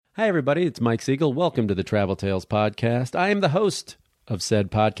Hi, everybody. It's Mike Siegel. Welcome to the Travel Tales Podcast. I am the host of said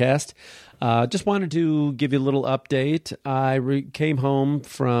podcast. Just wanted to give you a little update. I came home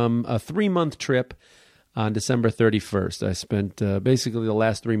from a 3-month trip on December 31st. I spent basically the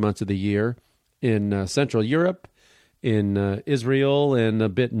last 3 months of the year in Central Europe, in Israel, and a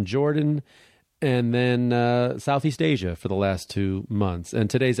bit in Jordan, and then Southeast Asia for the last 2 months. And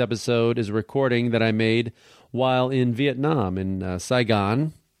today's episode is a recording that I made while in Vietnam, in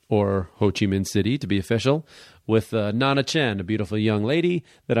Saigon, or Ho Chi Minh City, to be official, with Nana Chen, a beautiful young lady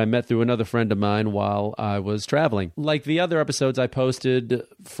that I met through another friend of mine while I was traveling. Like the other episodes I posted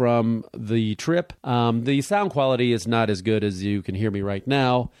from the trip, the sound quality is not as good as you can hear me right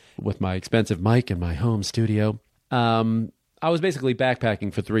now with my expensive mic in my home studio. I was basically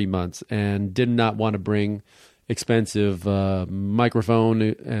backpacking for 3 months and did not want to bring expensive microphone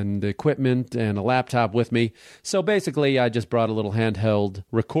and equipment and a laptop with me. So basically, I just brought a little handheld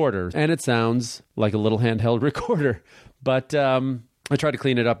recorder, and it sounds like a little handheld recorder. But I try to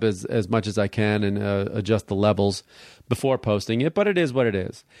clean it up as much as I can and adjust the levels before posting it, but it is what it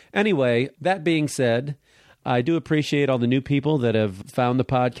is. Anyway, that being said, I do appreciate all the new people that have found the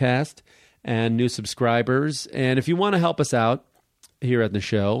podcast and new subscribers. And if you want to help us out here at the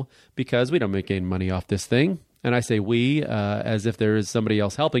show, because we don't make any money off this thing, and I say we as if there is somebody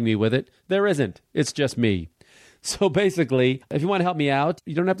else helping me with it. There isn't. It's just me. So basically, if you want to help me out,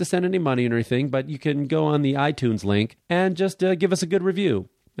 you don't have to send any money or anything, but you can go on the iTunes link and just give us a good review.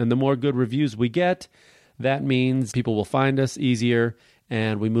 And the more good reviews we get, that means people will find us easier,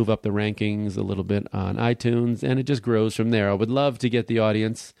 and we move up the rankings a little bit on iTunes, and it just grows from there. I would love to get the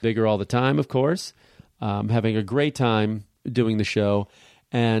audience bigger all the time, of course. Having a great time doing the show.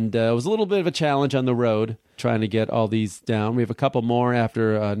 And it was a little bit of a challenge on the road trying to get all these down. We have a couple more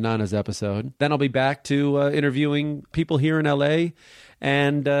after Nana's episode. Then I'll be back to interviewing people here in LA,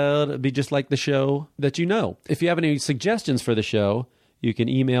 and it'll be just like the show that you know. If you have any suggestions for the show, you can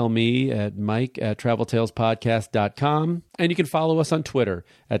email me at mike@traveltalespodcast.com, and you can follow us on Twitter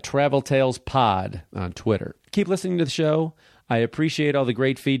at TravelTalesPod on Twitter. Keep listening to the show. I appreciate all the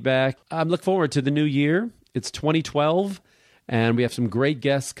great feedback. I look forward to the new year. It's 2012. And we have some great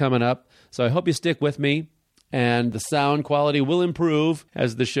guests coming up. So I hope you stick with me. And the sound quality will improve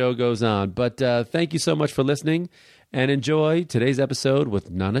as the show goes on. But thank you so much for listening. And enjoy today's episode with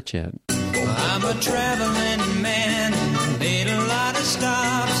Nana Chen. I'm a traveling man, made a lot of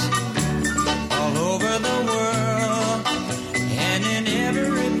stops all over the world. And in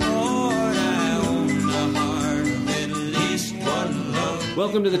every port I own the heart of at least one love.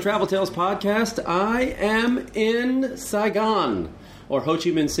 Welcome to the Travel Tales Podcast. I am in Saigon, or Ho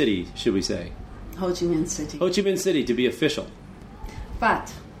Chi Minh City, should we say? Ho Chi Minh City. Ho Chi Minh City, to be official.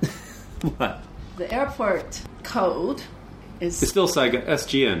 But What? the airport code is... It's still Saigon,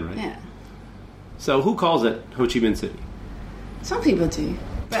 SGN, right? Yeah. So who calls it Ho Chi Minh City? Some people do.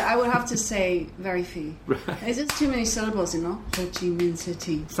 But I would have to say very few. Right. It's just too many syllables, you know? Ho Chi Minh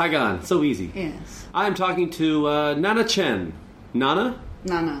City. Saigon, so easy. Yes. I'm talking to Nana Chen. Nana?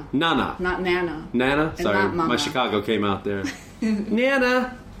 Nana. Nana. Not Nana. Nana? And Sorry, not Mama. my Chicago came out there.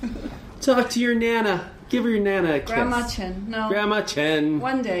 Nana! Talk to your Nana. Give her your Nana a kiss. Grandma Chen. No. Grandma Chen.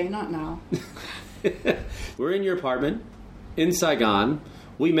 One day, not now. We're in your apartment in Saigon.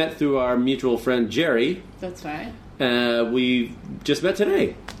 We met through our mutual friend Jerry. That's right. We just met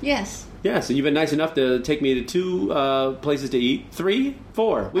today. Yes. Yeah, so you've been nice enough to take me to 2 places to eat. 3?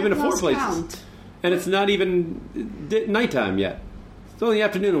 4. We've been to 4 lost places. count. And it's not even nighttime yet. It's only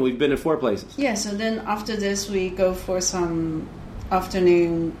afternoon and we've been at 4 places. Yeah, so then after this, we go for some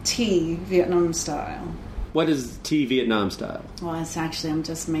afternoon tea, Vietnam style. What is tea Vietnam style? Well, it's actually, I'm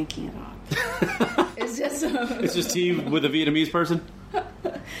just making it up. It's just... It's just tea with a Vietnamese person?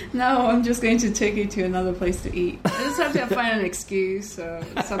 No, I'm just going to take you to another place to eat. I just have to find an excuse or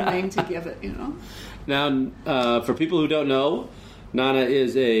some name to give it, you know? Now, for people who don't know, Nana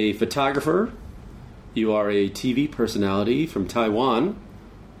is a photographer. You are a TV personality from Taiwan,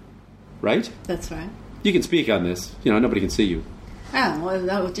 right? That's right. You can speak on this. You know, nobody can see you. Ah, well,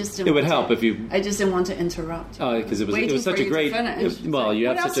 that would just... It would help if you... I just didn't want to interrupt. Oh, because it was Waiting such for a you great... to finish. Well, you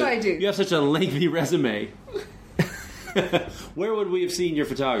what have else such do a I do? you have such a lengthy resume. Where would we have seen your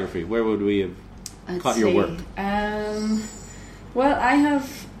photography? Where would we have caught your work? Well, I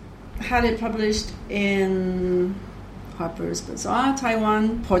have had it published in Harper's Bazaar,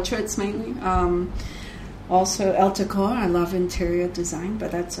 Taiwan, portraits mainly. Also, El Decor. I love interior design,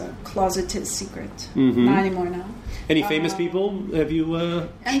 but that's a closeted secret. Mm-hmm. Not anymore now. Any famous people have you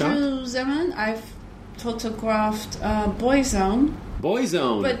Andrew shot? Zimmern. I've photographed Boyzone.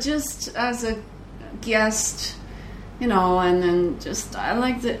 Boyzone. But just as a guest and then just I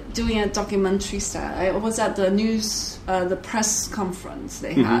liked doing a documentary style. I was at the the press conference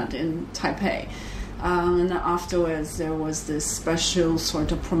they had in Taipei, and then afterwards there was this special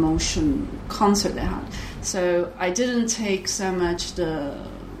sort of promotion concert they had. So I didn't take so much the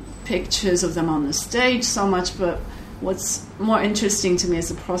pictures of them on the stage so much, but what's more interesting to me is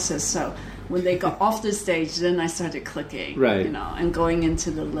the process. So when they got off the stage, then I started clicking, right? And going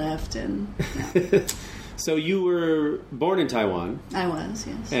into the lift and. So you were born in Taiwan. I was,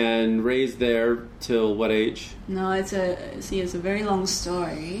 yes. And raised there till what age? No, it's a very long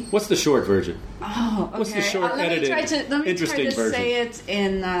story. What's the short version? Oh, okay. What's the short edited, let me interesting try to version? say it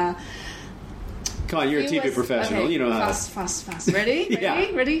in. Come on, you're a TV professional. Okay, you know how. Fast. Ready? Yeah.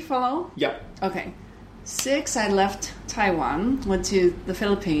 Ready? Follow? Yep. Okay. 6, I left Taiwan, went to the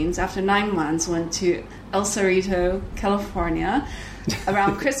Philippines. After 9 months, went to El Cerrito, California.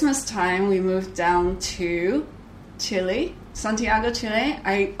 Around Christmas time, we moved down to Chile, Santiago, Chile.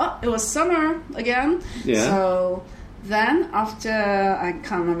 It was summer again. Yeah. So then, after I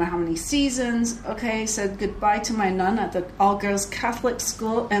can't remember how many seasons, said goodbye to my nun at the all-girls Catholic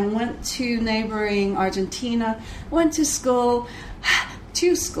school and went to neighboring Argentina. Went to school.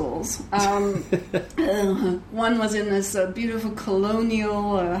 2 schools. One was in this beautiful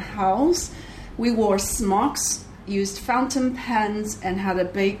colonial house. We wore smocks, used fountain pens, and had a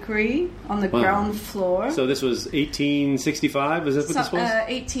bakery on the ground floor. So this was 1865? Is that what this was?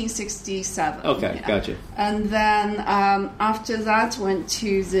 1867. Okay, yeah. Gotcha. And then after that, went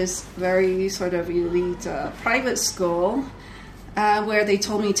to this very sort of elite private school where they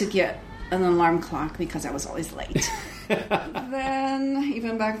told me to get an alarm clock because I was always late.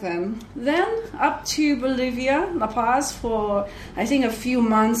 Even back then. Then up to Bolivia, La Paz, for I think a few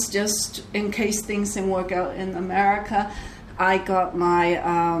months, just in case things didn't work out in America. I got my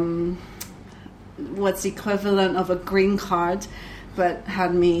what's the equivalent of a green card, but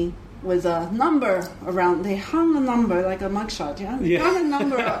had me with a number around. They hung a number like a mugshot, yeah. They hung a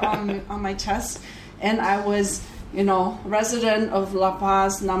number on my chest, and I was, resident of La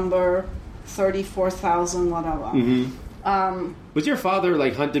Paz, number 34,000, whatever. Mm-hmm. Was your father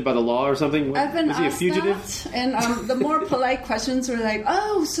hunted by the law or something? I've been was he a asked fugitive? that, and the more polite questions were like,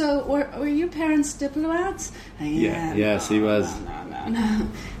 "Oh, so were your parents diplomats?" Yes, he was.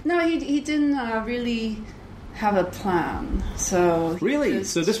 No, he didn't really have a plan. So really,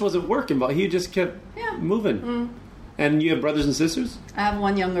 so this wasn't working, but he just kept moving. Mm. And you have brothers and sisters? I have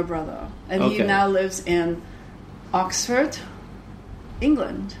one younger brother, and he now lives in Oxford,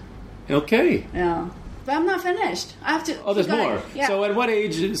 England. Okay. Yeah. But I'm not finished. I have to. Oh, there's more. Yeah. So at what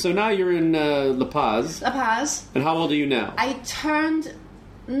age? So now you're in La Paz. La Paz. And how old are you now? I turned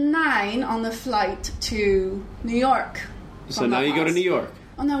 9 on the flight to New York. So now you go to New York.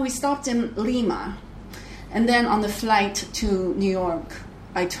 Oh no, we stopped in Lima, and then on the flight to New York,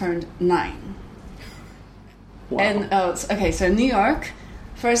 I turned 9. Wow. And so New York,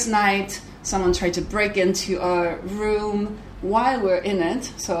 first night, someone tried to break into our room while we're in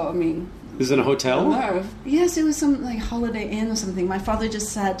it. So I mean. Is it a hotel? Yes, it was some Holiday Inn or something. My father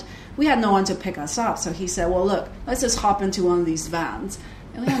just said, we had no one to pick us up. So he said, well, look, let's just hop into one of these vans.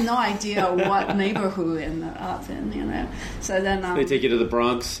 And we had no idea what neighborhood we ended up in, So then... they take you to the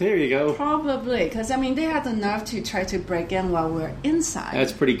Bronx. Here you go. Probably. Because, they had the nerve to try to break in while we're inside.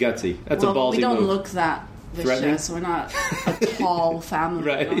 That's pretty gutsy. That's a ballsy move. We don't look that vicious. We're not a tall family.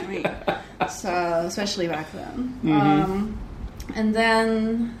 Right. You know what I mean? So, especially back then. Mm-hmm. And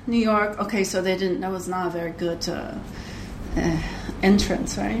then New York. Okay, so that was not a very good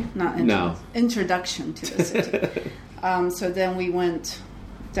entrance, right? Not entrance. No. Introduction to the city. So then we went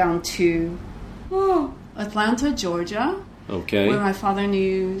down to Atlanta, Georgia. Okay. Where my father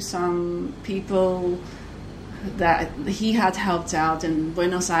knew some people that he had helped out in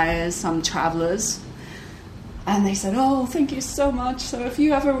Buenos Aires, some travelers. And they said, oh, thank you so much. So if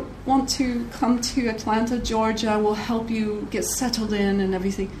you ever want to come to Atlanta, Georgia, we'll help you get settled in and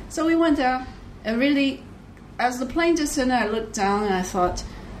everything. So we went there. And really, as the plane descended, I looked down and I thought,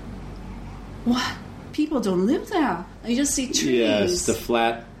 what? People don't live there. You just see trees. Yes, it's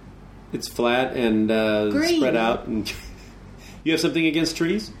flat and green. Spread out. And you have something against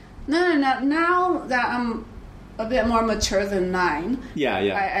trees? No. Now that I'm a bit more mature than 9. Yeah.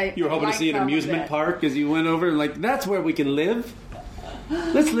 You were hoping to see an amusement park as you went over and that's where we can live?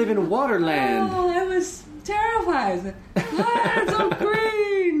 Let's live in Waterland. Oh, I was terrified. It's so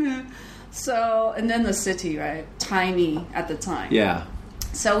green. So, and then the city, right? Tiny at the time. Yeah.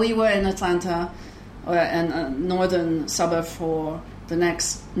 So we were in Atlanta, in a northern suburb for the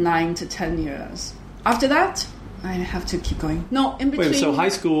next 9 to 10 years. After that, I have to keep going. No, in between. Wait, so high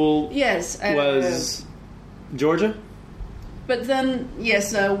school yes, was Georgia? But then,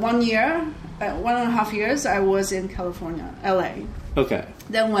 yes, 1 year, 1.5 years, I was in California, LA. Okay.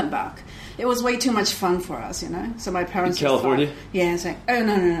 Then went back. It was way too much fun for us, So my parents... In California? Yeah, it's like, oh,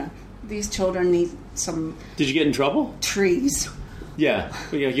 no. These children need some... Did you get in trouble? trees. Yeah.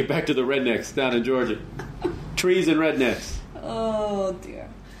 We got to get back to the rednecks down in Georgia. Trees and rednecks. Oh, dear.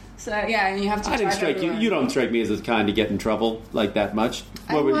 So, yeah, and you have to I didn't strike you. You don't strike me as the kind to get in trouble like that much.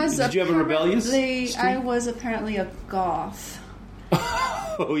 Did you have a rebellious streak? I was apparently a goth.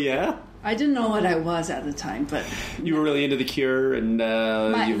 Oh, yeah? I didn't know what I was at the time, but... You were really into The Cure, and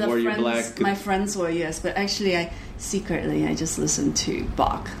you wore your black... My friends were, yes, but actually I just listened to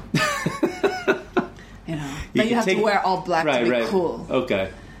Bach. But you have to wear all black to be cool. Okay.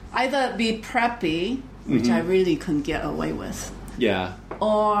 Either be preppy, which I really couldn't get away with. Yeah.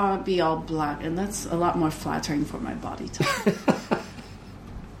 Or be all black, and that's a lot more flattering for my body type.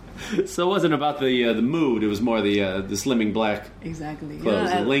 So it wasn't about the mood; it was more the slimming black exactly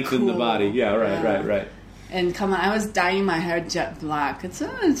clothes, lengthen the body. Yeah, right. And come on, I was dyeing my hair jet black. It's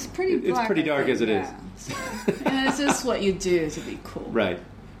pretty black. It's pretty dark as it is. So, and it's just what you do to be cool, right?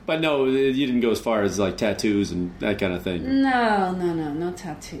 But no, you didn't go as far as like tattoos and that kind of thing. No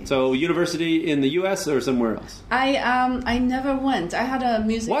tattoos. So university in the U.S. or somewhere else? I never went. I had a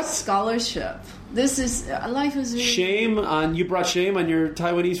music scholarship. This is life is really shame on you. Brought shame on your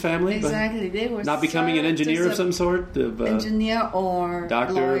Taiwanese family. Exactly, they were not becoming an engineer of some sort, engineer or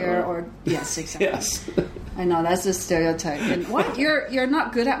doctor lawyer or yes, exactly. Yes, I know that's a stereotype. And what you're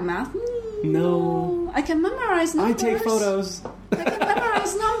not good at math? No, I can memorize numbers. I take photos. I can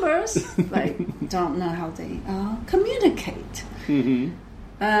memorize numbers. Like don't know how they communicate. Mm-hmm.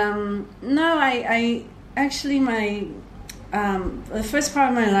 No, I actually the first part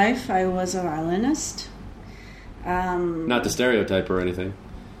of my life, I was a violinist. Not the stereotype or anything.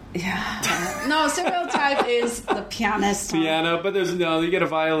 Yeah. No, stereotype is the pianist. Piano, but you get a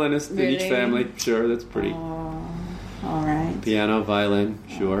violinist really? in each family. Sure, that's pretty. Oh, all right. Piano, violin,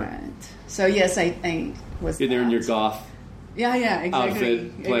 sure. All right. So, yes, I was You're there in your goth yeah, exactly.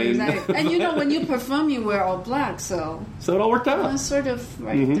 outfit playing. Exactly. And, when you perform, you wear all black, so... So it all worked out. Sort of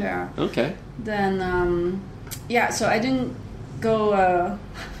right there. Okay. Then, so I didn't go...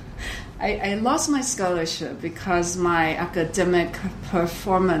 I lost my scholarship because my academic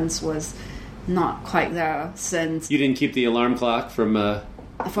performance was not quite there since... You didn't keep the alarm clock from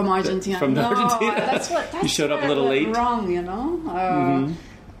Argentina. Argentina? That's you showed up a little late? Wrong,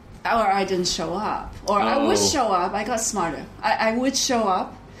 Or I didn't show up. Or I would show up. I got smarter. I would show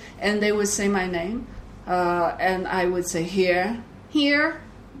up, and they would say my name, and I would say here.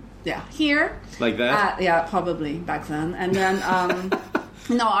 Yeah, here. Like that? Yeah, probably back then. And then,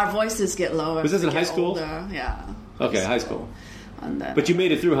 no, our voices get lower. Was this in high school? Older. Yeah. Okay, high school. And then, but you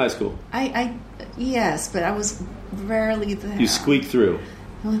made it through high school? Yes, but I was rarely there. You squeaked through?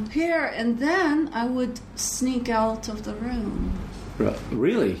 Here, and then I would sneak out of the room.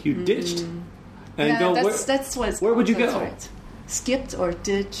 Really? You ditched? And that's what it's where would you go? Right. Skipped or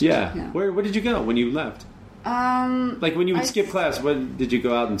ditched? Yeah. Where did you go when you left? Like when you would skip class, what did you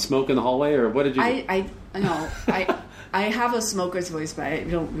go out and smoke in the hallway, or what did you do? I have a smoker's voice, but I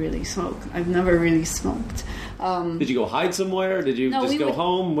don't really smoke. I've never really smoked. Did you go hide somewhere? Did you go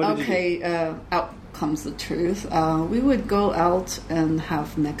home? What did you do? Out comes the truth. We would go out and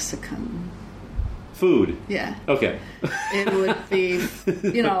have Mexican food. Yeah. Okay. It would be,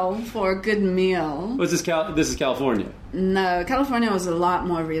 for a good meal. This is California. No, California was a lot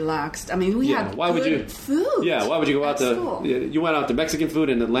more relaxed. I mean, we had good food. Yeah, why would you go out to... school. You went out to Mexican food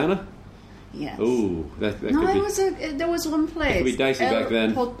in Atlanta? Yes. Ooh, that could be... there was one place. It could be dicey back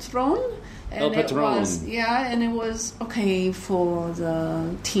then. El Patron. And it was okay for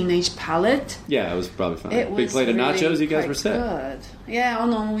the teenage palate. Yeah, it was probably fine. Big plate of nachos, you guys were set. Good. Yeah,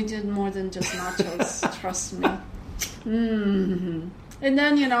 no, we did more than just nachos. Trust me. Mm-hmm. And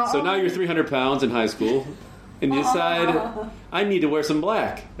then, So now you're 300 pounds in high school, and you decide, I need to wear some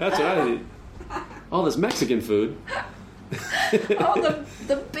black. That's what I need. All this Mexican food.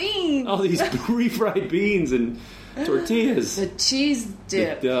 The beans. All these refried beans and tortillas. The cheese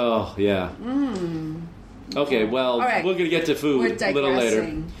dip. Oh, yeah. Okay, well, right. We're going to get to food a little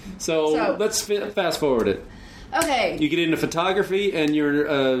later. So let's fast forward it. Okay. You get into photography and you're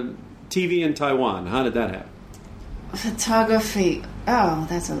TV in Taiwan. How did that happen? Photography. Oh,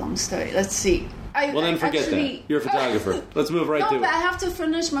 that's a long story. Let's see. Forget that. You're a photographer. Let's move right to it. No, but I have to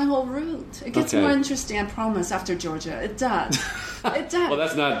finish my whole route. It gets more interesting, I promise, after Georgia. It does. It does. Well,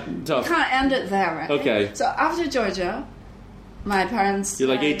 that's not tough. You can't end it there, right? Okay. So after Georgia, my parents... You're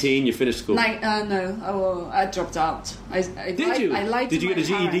like 18, you finished school. No. I dropped out. Did you? I lied to Did you my get a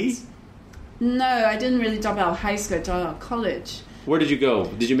GED? parents. No, I didn't really drop out of high school. I dropped out of college. Where did you go?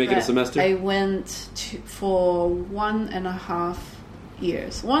 Did you make it a But semester? I went for 1.5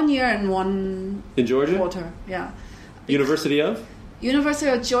 years. 1 year and 1 In Georgia? quarter. Yeah. University of? University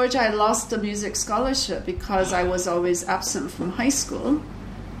of Georgia, I lost the music scholarship because I was always absent from high school.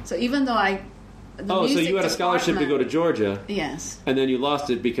 So even though So you had a scholarship to go to Georgia, Yes, and then you lost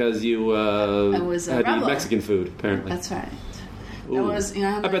it because you was a had to eat rebel. Mexican food, apparently. that's right. Ooh. That was, you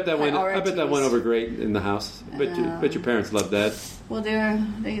know, I bet that went priorities. over great in the house. Bet your parents loved that. Well,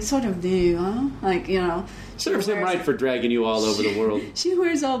 they sort of knew, huh? Like, you know. Serves him right for dragging you all over the world. She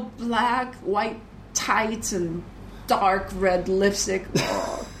wears all black, white tights and dark red lipstick.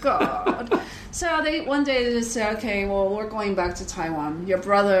 Oh, God. So one day they just said, okay, well, we're going back to Taiwan. Your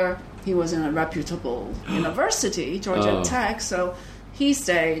brother, he was in a reputable university, Georgia Oh. Tech, so he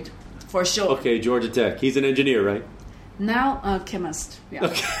stayed for sure. Okay, Georgia Tech. He's an engineer, right? Now a chemist. Yeah.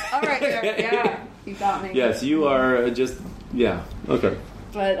 All right, yeah, you got me. Yes, you are yeah. Okay.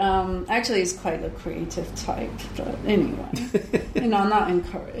 But actually, he's quite a creative type. But anyway, you know, not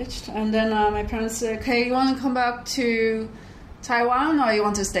encouraged. And then my parents said, okay, you want to come back to Taiwan or you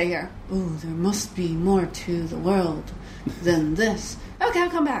want to stay here? Ooh, there must be more to the world than this. Okay, I'll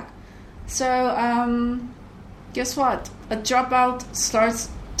come back. So, guess what? A dropout starts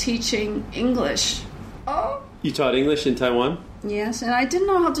teaching English. Oh, You taught English in Taiwan? yes. And I didn't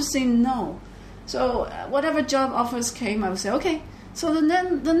know how to say no. So, whatever job offers came, I would say, okay. So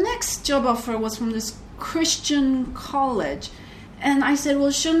then the next job offer was from this Christian college. And I said,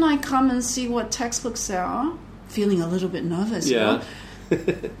 well, shouldn't I come and see what textbooks there are? Feeling a little bit nervous. You Yeah. know?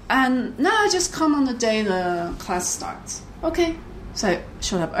 And no, I just come on the day the class starts. Okay. So I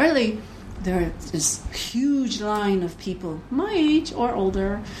showed up early. There is this huge line of people my age or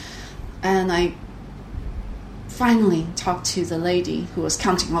older. And I finally talked to the lady who was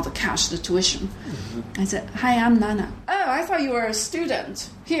counting all the cash, the tuition. I said, hi, I'm Nana. Oh, I thought you were a student.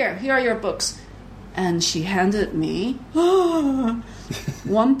 Here are your books. And she handed me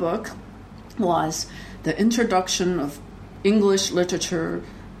one book was The Introduction of English Literature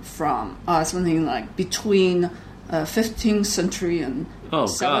from something like between 15th century and Oh,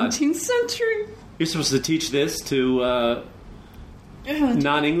 God. 17th century. You're supposed to teach this to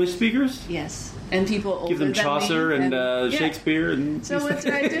non-English speakers? Yes, and people older Give them than Chaucer me, and yeah. Shakespeare and So what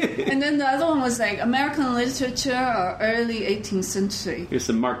did I do? And then the other one was like American literature or early 18th century. here's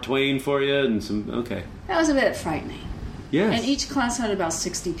some Mark Twain for you and some okay. That was a bit frightening. Yes. And each class had about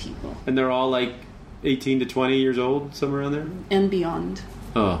 60 people And they're all like 18 to 20 years old, somewhere around there? and beyond.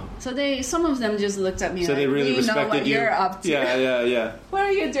 Oh. So some of them just looked at me So like, they really we know respected what you. you're up to. Yeah. What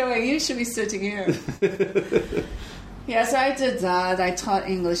are you doing? You should be sitting here. Yeah, so I did that. I taught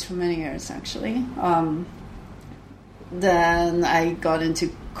English for many years, actually. Then I got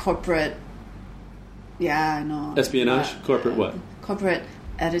into corporate. Yeah, I know. Espionage? Corporate what? Corporate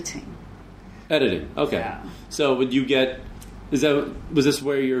editing. Editing. Okay. Yeah. So would you get? Was this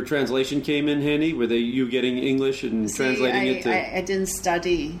where your translation came in handy? Were you getting English and translating it to? I didn't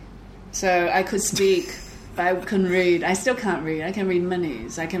study, so I could speak, but I couldn't read. I still can't read. I can read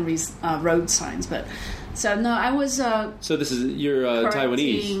menus. I can read road signs, but so no, I was. So this is you're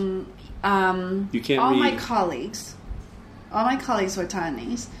Taiwanese. You can't all read. my colleagues. All my colleagues were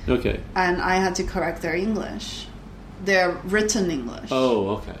Taiwanese, Okay. and I had to correct their English, their written English. Oh,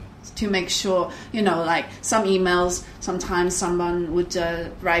 okay. To make sure, you know, like some emails, sometimes someone would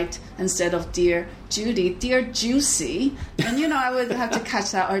write instead of Dear Judy, Dear Juicy. And, you know, I would have to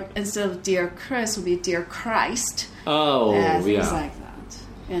catch that. Or instead of Dear Chris, would be Dear Christ. Oh, Things yeah. like that.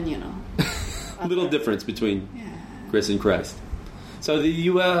 And, you know. A little difference between Yeah. Chris and Christ. So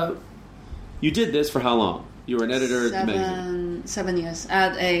you did this for how long? You were an editor at the magazine. 7 years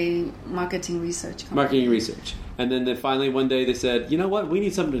at a marketing research company. Marketing research. And then finally one day they said, you know what, we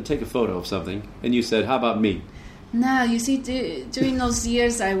need something to take a photo of something. And you said, how about me? No, you see, during those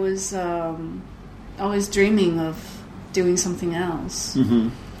years, I was always dreaming of doing something else. Mm-hmm.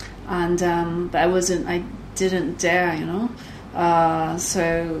 And but I didn't dare, you know.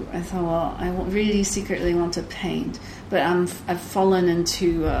 So I thought, well, I really secretly want to paint, but I've fallen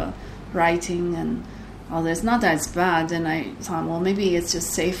into writing and all this. Not that it's bad. And I thought, well, maybe it's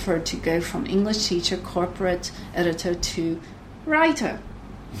just safer to go from English teacher, corporate editor to writer.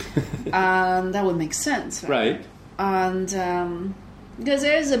 That would make sense, Right. And because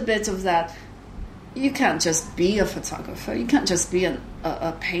there is a bit of that, you can't just be a photographer. You can't just be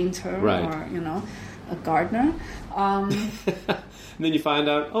a painter Right. or, you know, a gardener. And then you find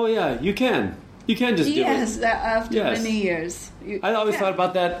out, oh yeah, you can. You can just do Yes, it. after Yes. many years. I always thought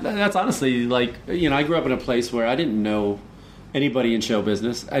about that. That's honestly like, you know, I grew up in a place where I didn't know anybody in show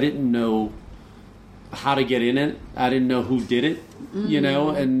business. I didn't know how to get in it. I didn't know who did it, you know,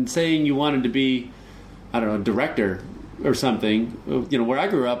 and saying you wanted to be, I don't know, a director or something, you know, where I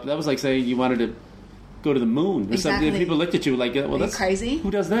grew up, that was like saying you wanted to go to the moon or something. And people looked at you like, well, that's crazy. Who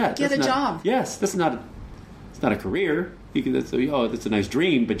does that? Get that's a not, job. Yes, that's not. It's not a career. You can. That's a nice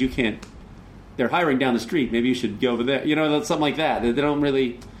dream, but you can't. They're hiring down the street. Maybe you should go over there. You know, something like that. They don't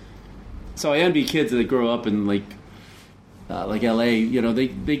really. So I envy kids that grow up in like L.A. You know, they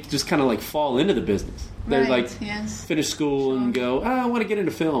just kind of like fall into the business. They're Right, like yes. finish school and go. I want to get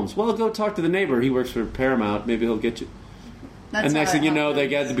into films. Well, go talk to the neighbor. He works for Paramount. Maybe he'll get you. That's And next how thing it you know, they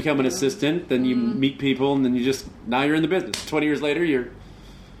happens. get to become an assistant. Then you meet people, and then now you're in the business. 20 years later, you're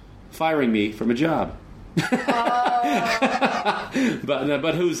firing me from a job.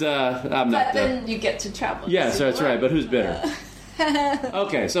 But who's I'm not. But then you get to travel. Yes, that's right. But who's bitter?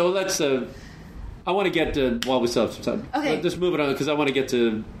 Okay, so let's. I want to get to while we still have some time. Okay. Just move it on because I want to get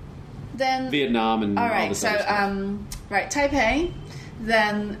to Then Vietnam and all all right. this So other stuff. right, Taipei.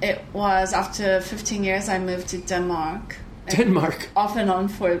 Then it was after 15 years I moved to Denmark. Denmark. Off and on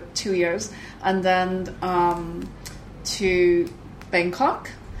for 2 years, and then to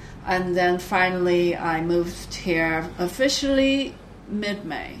Bangkok, and then finally I moved here officially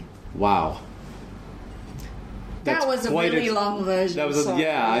mid-May. Wow. That was a quite really long version. That was so,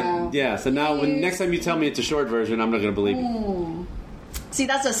 yeah. So now, next time you tell me it's a short version, I'm not going to believe you. See,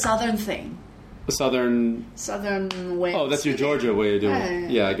 that's a southern thing. The southern. Southern way. Oh, that's your Georgia way of doing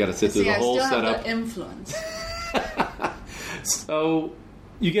it. Yeah, I got to sit through the whole I still setup. have the influence. So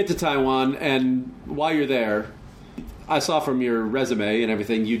you get to Taiwan, and while you're there, I saw from your resume and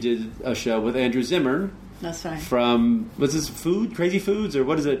everything, you did a show with Andrew Zimmern That's right. from, what's this, Crazy Foods, or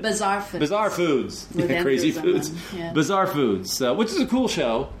what is it? Bizarre Foods. Bizarre Foods. With Yeah, Andrew Crazy Zimmern, Foods. yeah. Bizarre Foods, which is a cool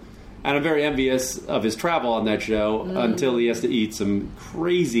show. And I'm very envious of his travel on that show until he has to eat some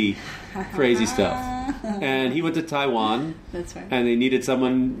crazy stuff. And he went to Taiwan. That's right. And they needed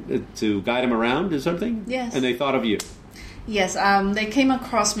someone to guide him around or something? Yes. And they thought of you. Yes, they came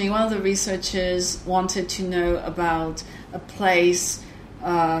across me. One of the researchers wanted to know about a place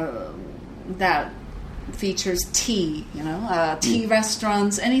that features tea, tea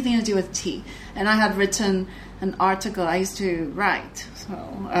restaurants, anything to do with tea. And I had written an article. I used to write,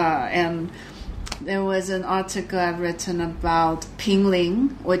 and there was an article I've written about Pingling,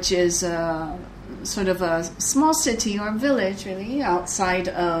 which is sort of a small city or village, really, outside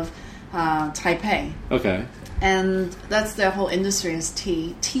of Taipei. Okay. And that's their whole industry is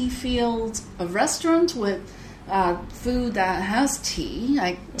tea. Tea fields, a restaurant with food that has tea,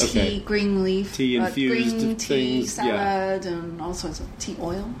 like tea, green leaf, tea-infused green tea things, yeah. salad, and all sorts of tea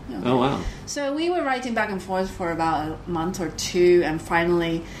oil. Oh, wow. So we were writing back and forth for about a month or two, and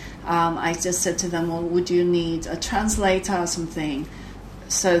finally I just said to them, well, would you need a translator or something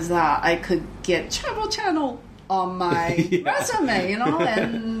so that I could get Travel Channel on my resume,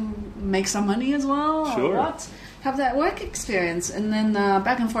 and make some money as well, Sure. or what? Have that work experience. And then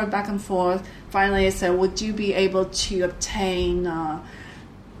back and forth. Finally, I said, would you be able to obtain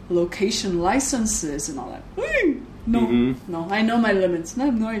location licenses and all that? No, I know my limits. I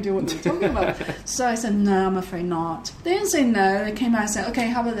have no idea what they're talking about. So I said, no, I'm afraid not. They didn't say no. They came back and said, okay,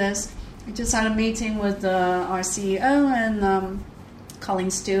 how about this? We just had a meeting with our CEO and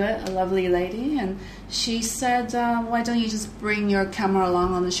Colleen Stewart, a lovely lady, and she said, why don't you just bring your camera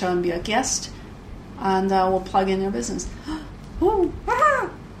along on the show and be a guest, and we'll plug in your business.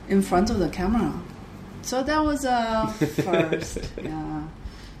 In front of the camera. So that was a first. Yeah.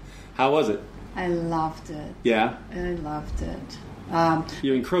 How was it? I loved it. Yeah? I loved it.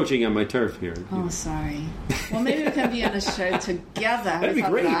 You're encroaching on my turf here. Oh, sorry. Well, maybe we can be on a show together. That'd be How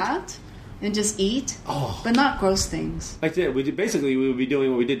about great. that? And just eat, Oh. but not gross things. Like that, we would be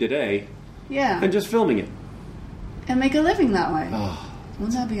doing what we did today Yeah. and just filming it. And make a living that way. Oh,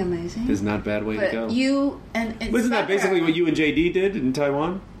 Wouldn't that be amazing? it's not a bad way to But go. Wasn't that basically what you and JD did in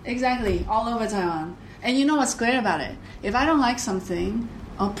Taiwan? Exactly, all over Taiwan. And you know what's great about it? If I don't like something,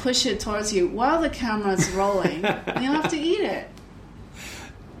 I'll push it towards you while the camera's rolling, and you'll have to eat it.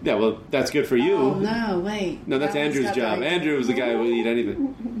 Yeah, well, that's good for you. Oh, no, wait. No, that's That one's Andrew's got job. like- Andrew was the guy who would eat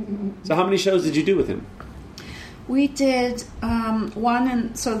anything. So how many shows did you do with him? We did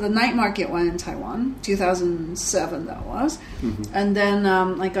one so the night market one in Taiwan, 2007 that was. And then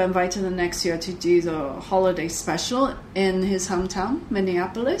I got invited the next year to do the holiday special in his hometown,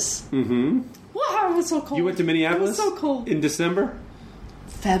 Minneapolis. Mm-hmm. Wow, it was so cold. You went to Minneapolis? It was so cold. In December?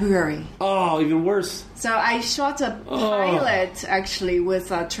 February. Oh, even worse. So I shot a pilot actually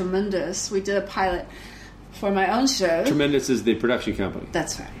with Tremendous. We did a pilot for my own show. Tremendous is the production company.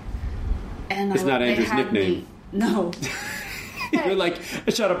 That's right. And It's not they Andrew's had nickname. me- No. You're like,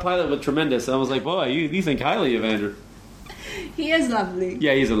 I shot a pilot with Tremendous. I was like, boy, you think highly of Andrew. He is lovely.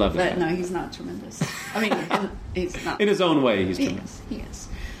 Yeah, he's a lovely But guy. no, he's not tremendous. I mean, he's not. In his own way, he's tremendous. He is.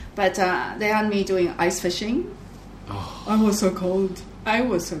 But they had me doing ice fishing. Oh. I was so cold.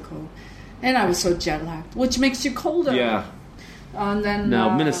 And I was so jet lagged, which makes you colder. Yeah. And then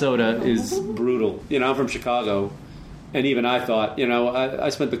Now, Minnesota is brutal. You know, I'm from Chicago, and even I thought, you know, I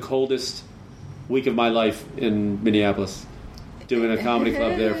spent the coldest week of my life in Minneapolis doing a comedy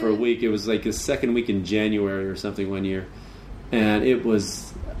club there for a week. It was like the second week in January or something one year. And it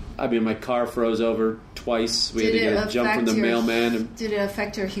was, I mean, my car froze over twice. We had to get a jump from the mailman. And, did it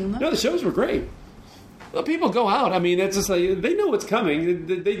affect your humor? no, the shows were great. Well, people go out. I mean, it's just like, they know what's coming.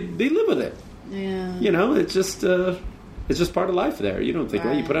 They live with it. Yeah. You know, it's just part of life there. You don't think,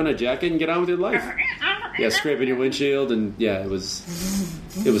 well, you put on a jacket and get on with your life. Yeah, scraping your windshield, and yeah, it was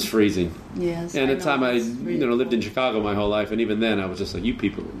freezing. Yes. And at the time I it's really lived cold. in Chicago my whole life, and even then I was just like, you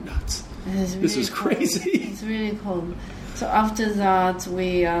people are nuts. It's This really is cold. crazy. It's really cold. So after that,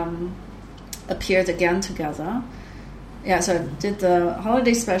 we appeared again together. Yeah, so I did the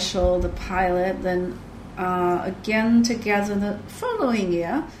holiday special, the pilot, then again together the following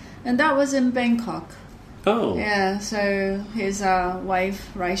year, and that was in Bangkok. Oh, Yeah, so his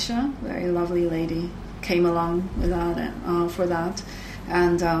wife, Raisha, very lovely lady, came along with that, for that.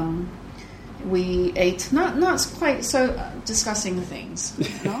 And we ate not quite so disgusting things,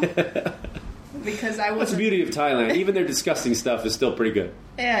 you know? Because I that's was the beauty of Thailand. Even their disgusting stuff is still pretty good.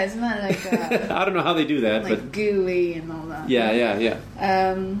 Yeah, it's not like I don't know how they do that, like but gooey and all that. yeah.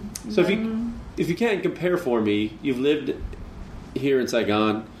 So then- if you can't compare for me, you've lived here in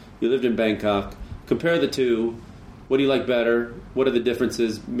Saigon, you lived in Bangkok. Compare the two. What do you like better? What are the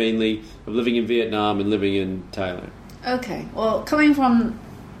differences mainly of living in Vietnam and living in Thailand? Okay, well, coming from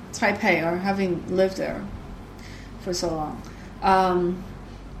Taipei or having lived there for so long,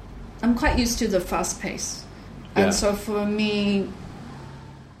 I'm quite used to the fast pace. Yeah. And so for me,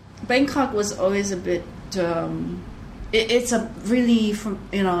 Bangkok was always a bit... it's a really,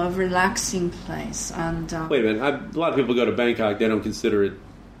 a relaxing place. And Wait a minute. A lot of people go to Bangkok. They don't consider it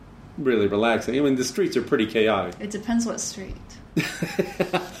really relaxing. I mean, the streets are pretty chaotic. it depends what street.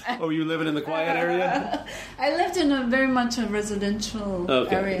 Oh, you living in the quiet area? I lived in very much a residential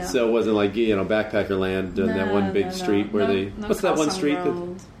Okay, area. so it wasn't like backpacker land and that one big street where what's that one Khao San street?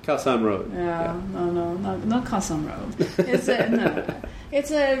 Road. Khao San Road. Yeah, no, not Khao San Road.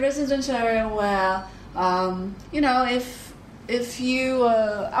 It's a residential area where, if you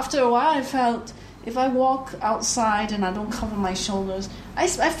after a while, I felt if I walk outside and I don't cover my shoulders, I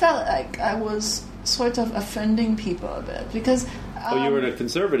felt like I was sort of offending people a bit because. You were in a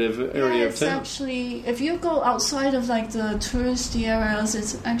conservative area of it's town. actually, if you go outside of like the touristy areas,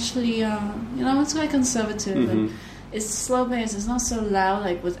 it's actually, it's quite conservative. Mm-hmm. And it's slow paced. It's not so loud,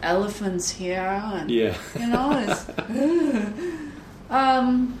 like with elephants here. And, Yeah. it's.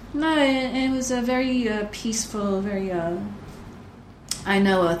 No, it was a very peaceful, very. I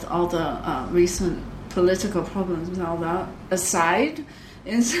know with all the recent political problems and all that aside,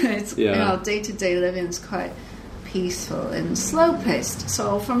 it's day to day living is quite peaceful and slow paced.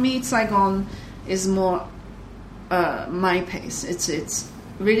 So for me, Saigon is more my pace. It's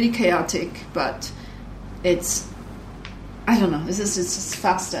really chaotic, but it's I don't know. It's just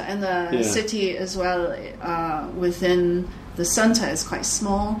faster, and the city as well within the center is quite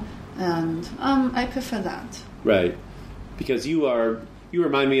small, and I prefer that. Right, because you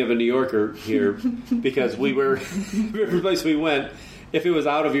remind me of a New Yorker here, because we were every place we went. If it was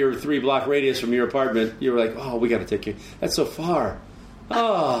out of your 3-block radius from your apartment, you were like, "Oh, we got to take you. That's so far.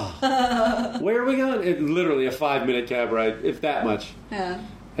 Oh, where are we going?" It, literally a 5-minute cab ride, if that much. Yeah.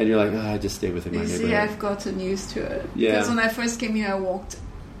 And you're like, I just stay within my You neighborhood. see, I've gotten used to it. Yeah. Because when I first came here, I walked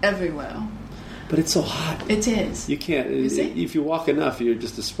everywhere. But it's so hot. It is. You can't. You see? If you walk enough, you're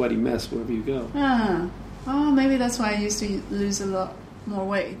just a sweaty mess wherever you go. Oh, maybe that's why I used to lose a lot more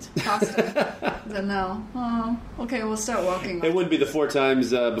weight faster than now. Oh, okay, we'll start walking. It wouldn't be the 4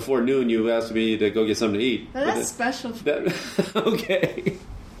 times before noon you asked me to go get something to eat. But that's special. Okay.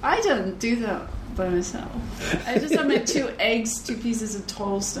 I don't do that by myself. I just have my 2 eggs, 2 pieces of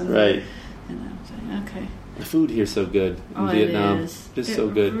toast, and Right. And okay. The food here's so good in Vietnam. It is. Just so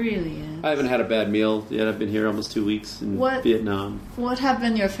good. It really is. I haven't had a bad meal yet. I've been here almost 2 weeks in Vietnam. What have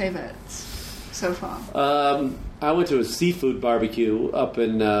been your favorites so far? I went to a seafood barbecue up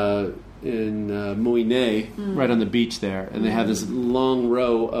in Mui Ne, right on the beach there, and they have this long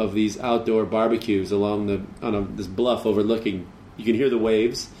row of these outdoor barbecues along this bluff overlooking. You can hear the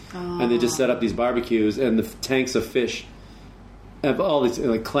waves, and they just set up these barbecues and the tanks of fish have all these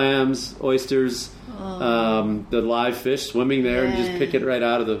like clams, oysters, the live fish swimming there, and you just pick it right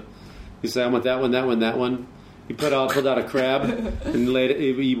out of the. You say, I want that one, that one, that one. You pulled out a crab and laid it.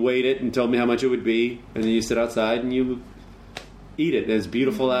 You weighed it and told me how much it would be, and then you sit outside and you eat it. And it's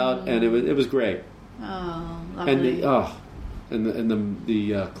beautiful out, and it was great. Oh, lovely. And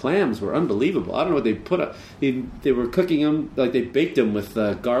the clams were unbelievable. I don't know what they put up. They were cooking them like they baked them with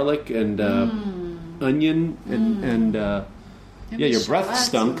garlic and onion and your breath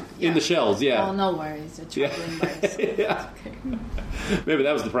stunk in the shells. Yeah. Oh, no worries. It's traveling by yourself. Yeah. Okay. Maybe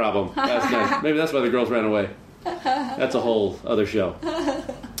that was the problem. That's nice. Maybe that's why the girls ran away. That's a whole other show.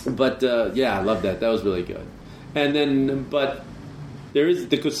 But I love that. That was really good. And then, but there is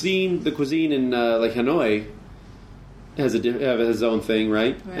the cuisine. The cuisine in like Hanoi has have its own thing,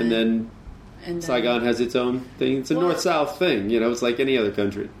 right? And then Saigon has its own thing. It's a north-south thing. It's like any other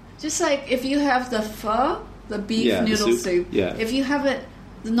country. Just like if you have the pho, the beef noodle soup. Yeah. If you have it,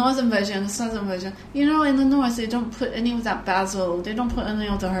 the northern version, the southern version. In the north, they don't put any of that basil. They don't put any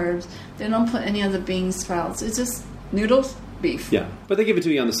of the herbs. They don't put any of the bean sprouts. It's just noodles, beef. Yeah, but they give it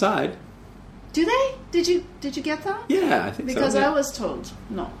to you on the side. Do they? Did you get that? Yeah, I think because so. I was told,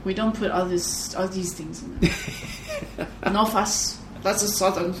 no, we don't put all these things in there. No fuss. That's a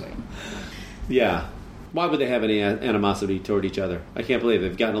southern thing. Yeah. Why would they have any animosity toward each other? I can't believe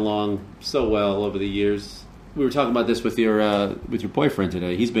they've gotten along so well over the years. We were talking about this with your boyfriend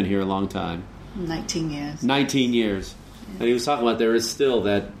today. He's been here a long time. 19 years. 19 years. Yeah. And he was talking about there is still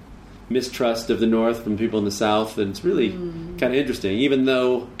that mistrust of the North from people in the South, and it's really kind of interesting, even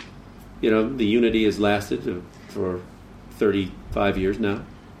though, the unity has lasted for 35 years now.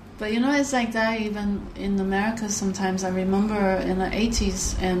 But it's like that even in America sometimes. I remember in the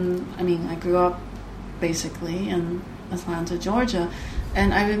 80s, and I grew up basically in Atlanta, Georgia,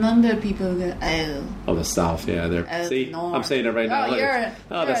 and I remember people go, oh, the South, yeah, they're see, North. I'm saying it right now. You're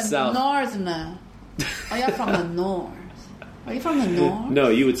the South. Northerner. Oh, you're from the North. Are you from the North? No,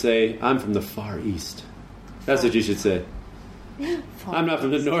 you would say, I'm from the Far East. That's what you should say. I'm not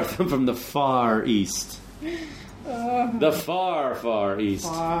from the North, I'm from the Far East. The far, far East.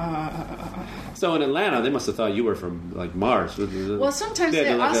 So in Atlanta, they must have thought you were from, like, Mars. Well, sometimes they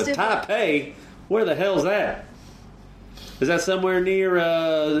asked if... Taipei? Where the hell's that? Is that somewhere near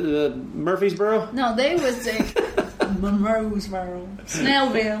Murfreesboro? No, they would say Murfreesboro,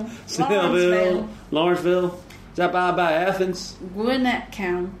 Snellville, Lawrenceville. Is that by Athens? Gwinnett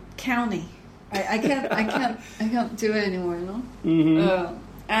County. I can't do it anymore. Mm-hmm.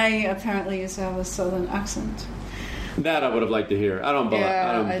 I apparently used to have a southern accent. That I would have liked to hear. I don't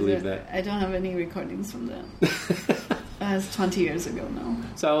believe that. I don't have any recordings from that. That's 20 years ago now.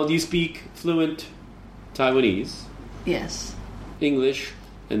 So do you speak fluent Taiwanese? Yes. English,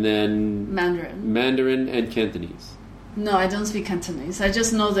 and then... Mandarin and Cantonese. No, I don't speak Cantonese. I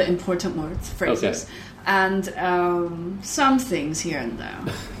just know the important words, phrases. Okay. And some things here and there.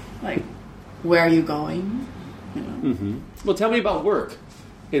 Like, where are you going? Mm-hmm. Well, tell me about work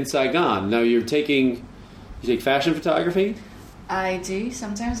in Saigon. Now, you take fashion photography? I do.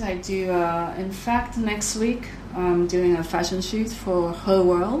 Sometimes I do. In fact, next week, I'm doing a fashion shoot for Her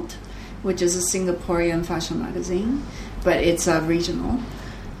World, which is a Singaporean fashion magazine, but it's regional.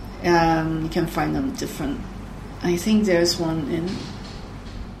 You can find them different. I think there's one in...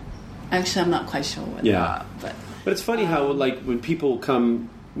 Actually, I'm not quite sure what they are. But it's funny how, like, when people come...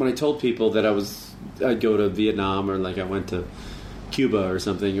 When I told people that I'd go to Vietnam, or like I went to Cuba or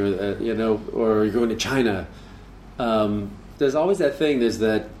something, or or you're going to China, there's always that thing. There's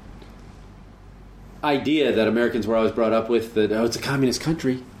that idea that Americans were always brought up with that it's a communist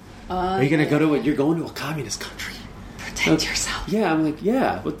country. Are you going to go to it? You're going to a communist country. Protect yourself. Yeah, I'm like,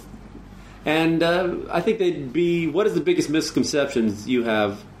 yeah. And I think they'd be. What is the biggest misconceptions you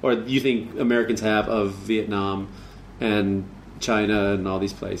have, or you think Americans have of Vietnam and China and all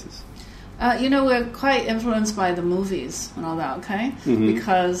these places? We're quite influenced by the movies and all that, okay? Mm-hmm.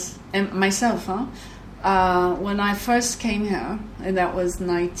 Because, and myself, when I first came here, and that was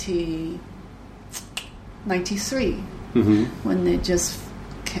 93, mm-hmm. when it just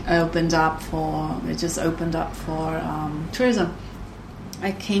opened up for tourism.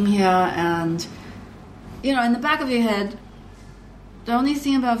 I came here, and, in the back of your head, the only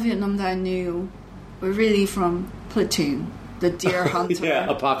thing about Vietnam that I knew were really from Platoon. The Deer Hunter. Yeah,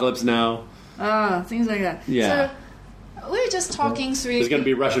 Apocalypse Now. Things like that. Yeah. So we were just talking through... There's going to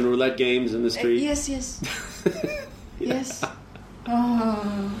be Russian roulette games in the street. Yes. Yes.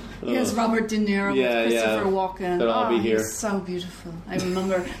 Oh, yes, Robert De Niro with Christopher Walken. They'll all be here. He's so beautiful. I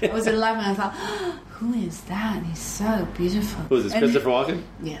remember I was 11 and I thought, who is that? He's so beautiful. Who is this, Christopher Walken?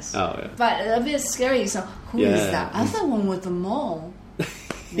 Yes. Oh, yeah. But a bit scary, so who is that? Other one with the mole.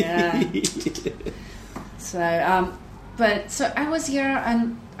 Yeah. So, so I was here,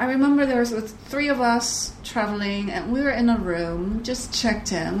 and I remember there was 3 of us traveling, and we were in a room, just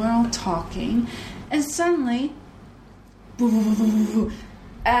checked in, we were all talking, and suddenly,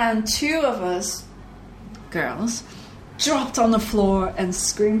 and 2 of us, girls, dropped on the floor and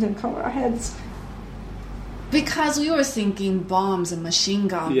screamed and covered our heads. Because we were thinking bombs and machine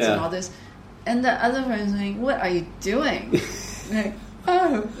guns and all this. And the other one was like, what are you doing? Like,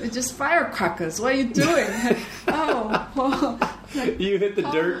 oh, it's just firecrackers. What are you doing? You hit the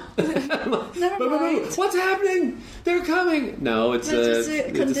dirt. Never mind. What's happening? They're coming. No, it's a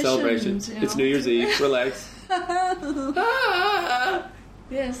celebration. You know? It's New Year's Eve. Relax.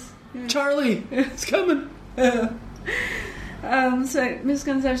 Yes. Charlie, it's coming. So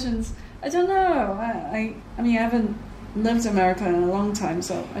misconceptions. I don't know. I mean, I haven't lived in America in a long time,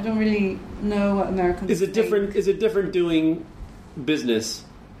 so I don't really know what Americans Is it different doing business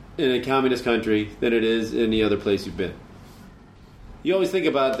in a communist country than it is any other place you've been? You always think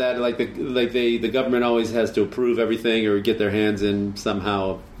about that, the government always has to approve everything or get their hands in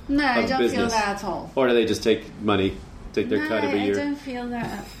somehow. No, I don't business. feel that at all. Or do they just take their cut every year? I don't feel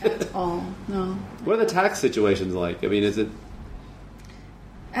that at all. No. What are the tax situations like? I mean, is it?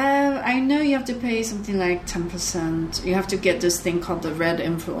 I know you have to pay something like 10%. You have to get this thing called the red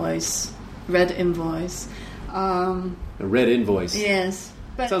invoice. A red invoice. Yes.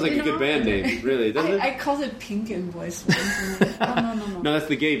 But, sounds like a good band name, really, doesn't it? I called it Pink Invoice once. No. No, that's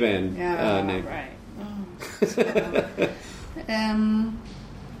the gay band name. Right.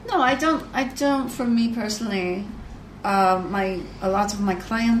 No, I don't. For me personally, a lot of my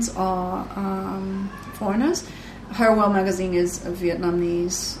clients are foreigners. Herwell Magazine is a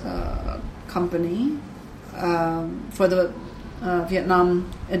Vietnamese company for the Vietnam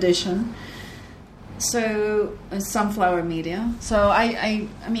edition. So Sunflower Media. So I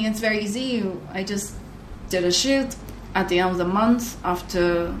mean, it's very easy. I just did a shoot at the end of the month.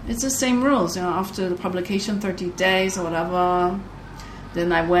 After it's the same rules, after the publication, 30 days or whatever.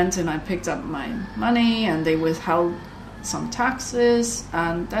 Then I went and I picked up my money, and they withheld some taxes,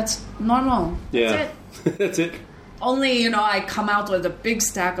 and that's normal. Yeah, that's it. That's it. Only I come out with a big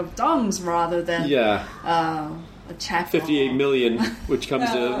stack of dongs rather than a check. 58 million, which comes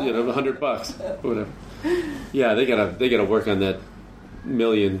to $100 or whatever. Yeah, they gotta work on that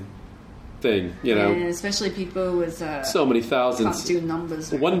million thing. And especially people with so many thousands. Can't do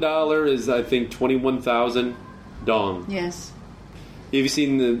numbers. $1 is I think 21,000 dong. Yes. Have you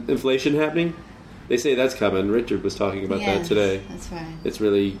seen the inflation happening? They say that's coming. Richard was talking about that today. That's right. It's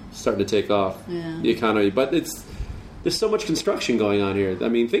really starting to take off, the economy. But there's so much construction going on here. I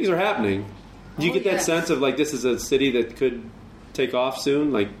mean, things are happening. Do you get that sense of this is a city that could take off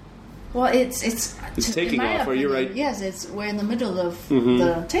soon? Well, it's taking off. Are you right? Yes, we're in the middle of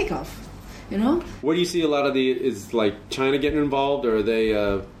the takeoff. Where do you see a lot of is China getting involved, or are they?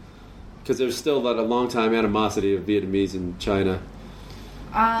 Because there's still a long time animosity of Vietnamese in China.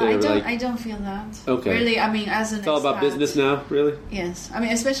 I don't feel that. Okay. Really, I mean, as an it's all about business now, really? Yes. I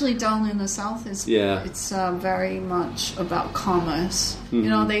mean, especially down in the south, it's very much about commerce.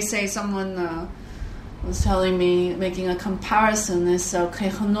 Mm-hmm. They say someone was telling me, making a comparison, is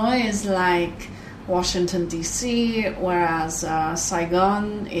Hanoi is like Washington, D.C., whereas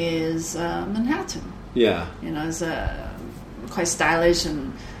Saigon is Manhattan. Yeah. It's quite stylish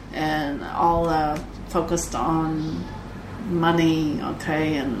and all focused on money, and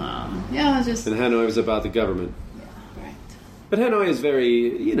just. And Hanoi was about the government. Yeah, right. But Hanoi is very,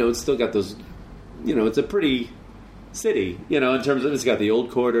 it's still got those, it's a pretty city, in terms of it's got the old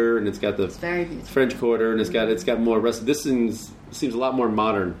quarter and it's got the French quarter and it's got more rest. This seems a lot more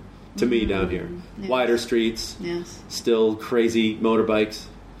modern to me down here. Yes. Wider streets. Yes. Still crazy motorbikes.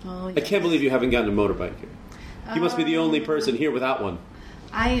 Oh, yes. I can't believe you haven't gotten a motorbike here. You must be the only person here without one.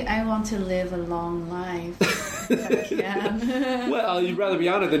 I want to live a long life. If I can. Well, you'd rather be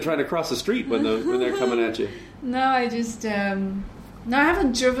on it than trying to cross the street when they're coming at you. No, I just I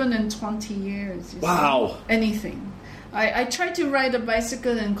haven't driven in 20 years. Wow. Anything. I tried to ride a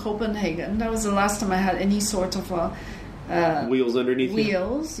bicycle in Copenhagen. That was the last time I had any sort of wheels underneath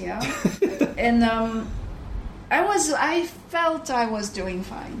wheels, you? Yeah. And I felt I was doing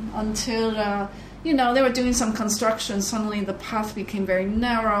fine until they were doing some construction. Suddenly the path became very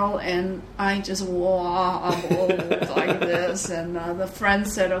narrow, and I just wobbled like this. And the friend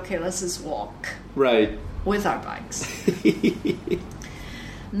said, okay, let's just walk. Right. With our bikes.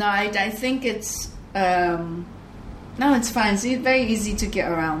 No, I think it's... no, it's fine. It's very easy to get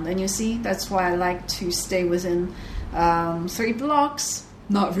around. And you see, that's why I like to stay within 3 blocks.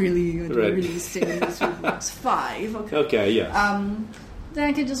 Not really. I don't really stay within 3 blocks. 5. Okay. Okay, yeah. Then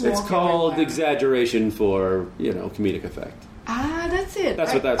I can just walk It's called everywhere. exaggeration for, comedic effect. Ah, that's it.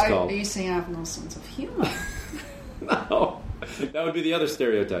 That's what that's called. Are you saying I have no sense of humor? No. That would be the other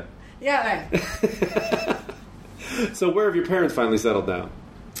stereotype. Yeah, right. So where have your parents finally settled down?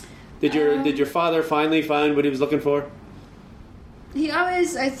 Did your father finally find what he was looking for? He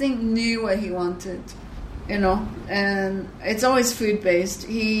always, I think, knew what he wanted, and it's always food-based.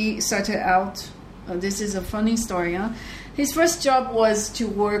 He started out, this is a funny story, his first job was to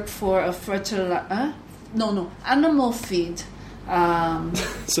work for a animal feed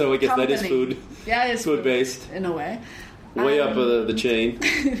So I guess company. that is food. Yeah, it's food-based. in a way. Way up the chain.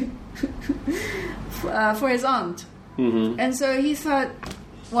 For his aunt. Mm-hmm. And so he thought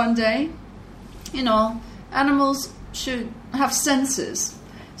one day, animals should have senses.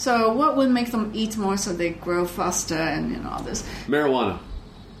 So what would make them eat more so they grow faster and all this? Marijuana.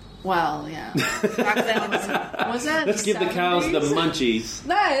 Well, yeah. Back then was that? Let's give the cows the 70s? munchies.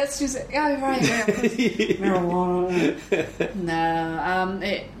 No, that's just right. Yeah, marijuana. No,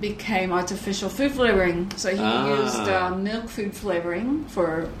 it became artificial food flavoring. So he used milk food flavoring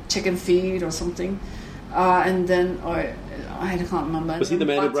for chicken feed or something, and then I can't remember. Was he the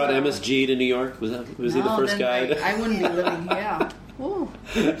man who brought MSG to New York? Was he the first guy? I wouldn't be living here. Ooh.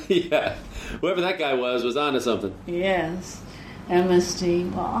 Yeah, whoever that guy was onto something. Yes.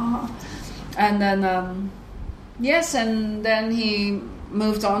 MSG. And then, yes, and then he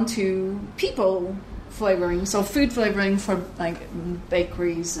moved on to people flavoring. So food flavoring for like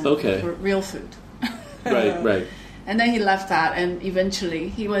bakeries and for real food. Right. And then he left that, and eventually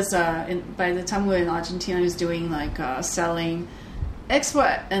he was, by the time we were in Argentina, he was doing like selling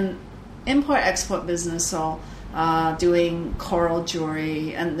export and import-export business. So doing coral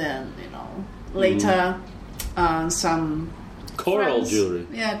jewelry, and then, later some... Coral jewelry.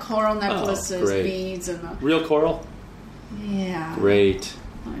 Yeah, coral necklaces, great. beads, and real coral. Yeah, Great.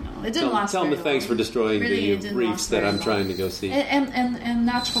 I know it didn't last. Tell them very the thanks long. for destroying Really, the reefs that I'm trying to go see. And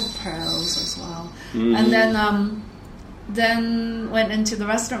natural pearls as well. Mm-hmm. And then went into the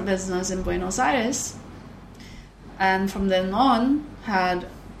restaurant business in Buenos Aires, and from then on had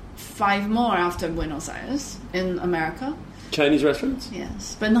 5 more after Buenos Aires in America. Chinese restaurants?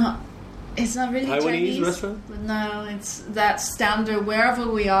 Yes, but not. It's not really Taiwanese Chinese restaurant? No, it's that standard.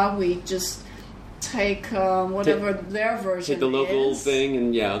 Wherever we are, we just take whatever their version is. Take the local thing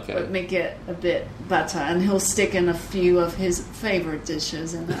and but make it a bit better. And he'll stick in a few of his favorite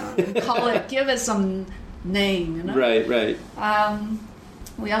dishes and call it, give it some name. Right.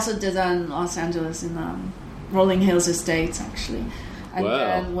 We also did that in Los Angeles in Rolling Hills Estates, actually. And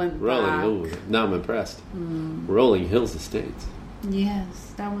then went back. Now I'm impressed. Rolling Hills Estates.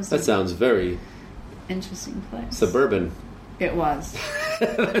 Yes, that was. That sounds very interesting place. Suburban. It was.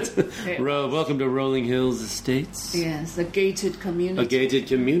 Welcome to Rolling Hills Estates. Yes, the gated community. A gated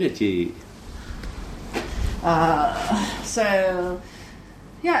community. So,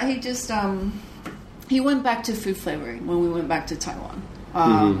 yeah, he just he went back to food flavoring when we went back to Taiwan.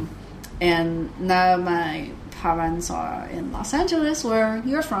 And now my parents are in Los Angeles, where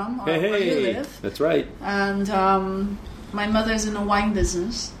you're from, or where you live. That's right. And my mother's in the wine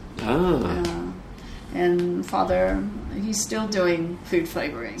business. And father, he's still doing food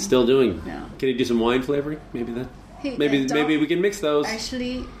flavoring. Still doing. Yeah. Can he do some wine flavoring? Maybe that. Maybe we can mix those.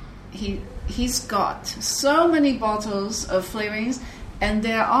 Actually, he's got so many bottles of flavorings, and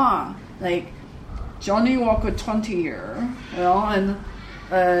there are like Johnny Walker 20 year, and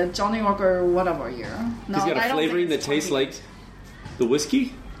Johnny Walker whatever year. No, he's got a flavoring that tastes like the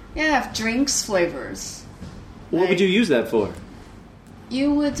whiskey. Yeah, drinks flavors. What would you use that for?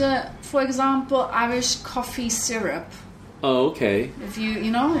 You would, for example, Irish coffee syrup. Oh, okay. If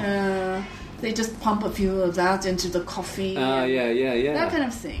they just pump a few of that into the coffee. Yeah. That kind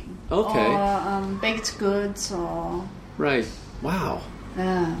of thing. Okay. Or baked goods, or... Right. Wow.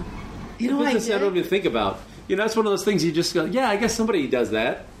 Yeah. I don't even think about. That's one of those things you just go, yeah, I guess somebody does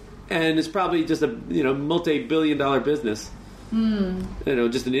that. And it's probably just a, multi-billion-dollar business.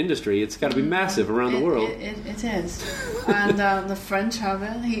 Just an industry. It's got to be massive around the world. It is. And the French have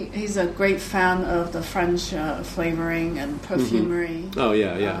it. He's a great fan of the French flavoring and perfumery. Oh,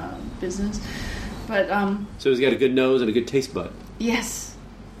 yeah. Business. But so he's got a good nose and a good taste bud. Yes.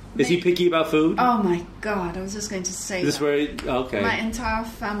 Is he picky about food? Oh my God! I was just going to say Is this that. where? Okay. My entire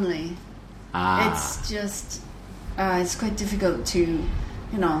family. It's just it's quite difficult to,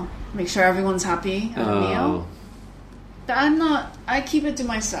 make sure everyone's happy at a meal. But I'm not. I keep it to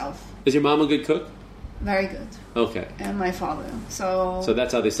myself. Is your mom a good cook? Very good. Okay. And my father. So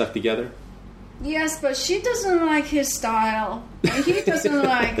that's how they stuck together? yes, but she doesn't like his style. And he doesn't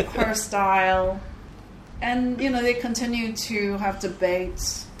like her style. And, they continue to have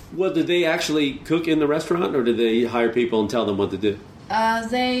debates. Well, did they actually cook in the restaurant, or did they hire people and tell them what to do?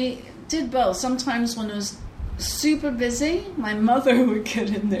 They did both. Sometimes when it was super busy, my mother would get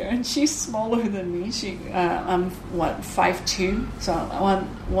in there, and she's smaller than me. I'm 5'2", so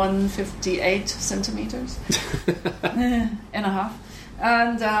 158 centimeters and a half.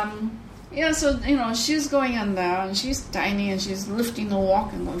 And so she's going in there, and she's tiny, and she's lifting the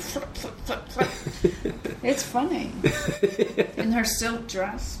wok and going flip, flip, flip, flip. It's funny in her silk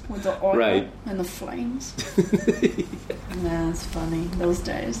dress with the oil and the flames. Yeah, it's funny those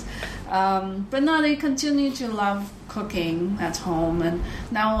days. But no, they continue to love cooking at home. And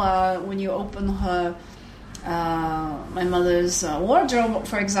now when you open my mother's wardrobe,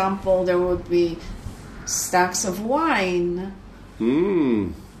 for example, there would be stacks of wine.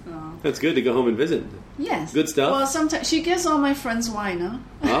 That's good to go home and visit. Yes. Good stuff? Well, sometimes she gives all my friends wine, huh?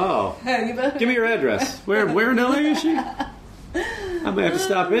 Oh. Give me your address. Where in LA is she? I might have to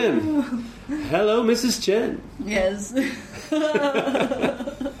stop in. Hello, Mrs. Chen. Yes.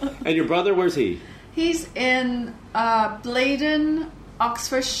 And your brother, where's he? He's in Blaydon,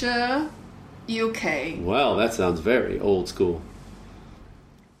 Oxfordshire, UK. Well, that sounds very old school.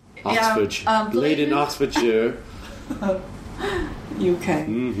 Oxfordshire. Yeah, Blaydon, Oxfordshire. UK.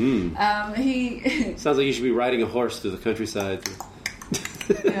 Mm-hmm. He sounds like you should be riding a horse through the countryside.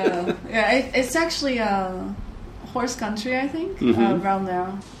 It's actually horse country, I think, around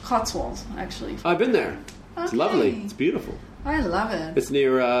there. Cotswolds, actually. I've been there. It's lovely. It's beautiful. I love it. It's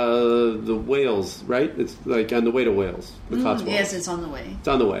near the Wales, right? It's like on the way to Wales, the Cotswolds. Yes, it's on the way. It's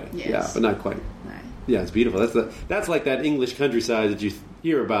on the way. Yes. Yeah, but not quite. Right. Yeah, it's beautiful. That's like that English countryside that you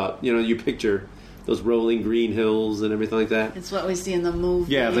hear about. You picture those rolling green hills and everything like that. It's what we see in the movies.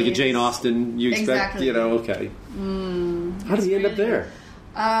 Yeah, it's like a Jane Austen. You expect, exactly. Okay. How did he end up there?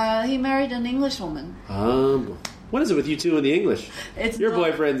 He married an English woman. What is it with you two and the English? Your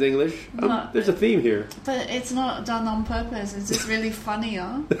boyfriend's English. There's a theme here. But it's not done on purpose. It's just really funny,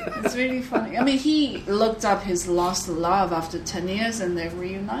 huh? It's really funny. I mean, he looked up his lost love after 10 years and they're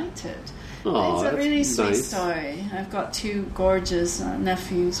reunited. Oh, it's a really sweet nice story. I've got two gorgeous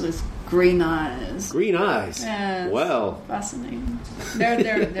nephews with green eyes. Green eyes? Yeah. Well. Fascinating.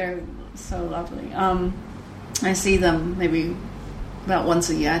 They're so lovely. I see them maybe about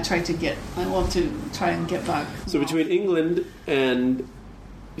once a year. I want to try and get back. So between England and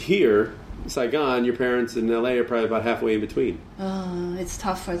here, Saigon, your parents in LA are probably about halfway in between. It's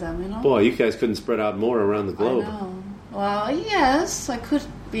tough for them, Boy, you guys couldn't spread out more around the globe. I know. Well, yes, I could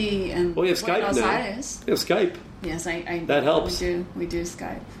be in Well, you have Skype Buenos now. Aires. You have Skype. Yes, I That helps. We do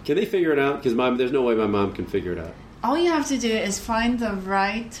Skype. Can they figure it out? Because there's no way my mom can figure it out. All you have to do is find the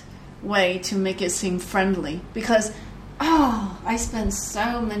right way to make it seem friendly. Because, I spent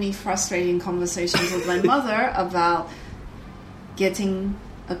so many frustrating conversations with my mother about getting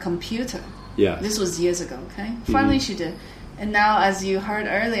a computer. Yeah. This was years ago, okay? Finally she did. And now, as you heard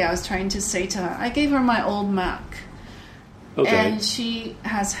earlier, I was trying to say to her, I gave her my old Mac. Okay. And she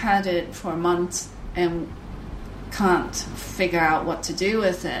has had it for months and can't figure out what to do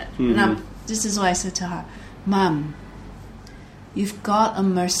with it. And this is why I said to her, Mom, you've got a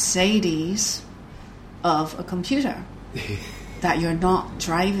Mercedes of a computer that you're not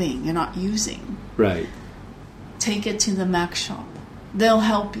driving, you're not using. Right. Take it to the Mac shop. They'll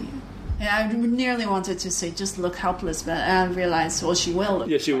help you. And I nearly wanted to say, just look helpless, but I realized, well, she will look.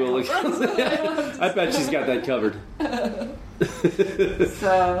 Yeah, she will look. I bet she's got that covered.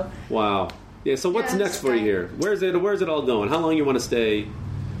 So. Wow. Yeah, so what's next for you here? Where's it all going? How long you want to stay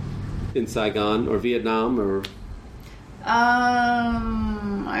in Saigon or Vietnam or...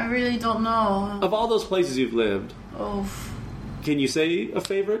 I really don't know. Of all those places you've lived, can you say a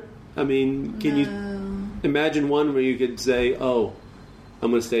favorite? I mean, can you imagine one where you could say, I'm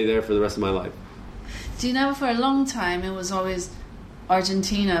going to stay there for the rest of my life? Do you know, for a long time, it was always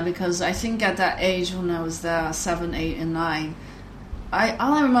Argentina, because I think at that age when I was there, 7, 8, and 9, all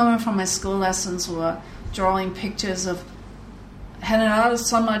I remember from my school lessons were drawing pictures of General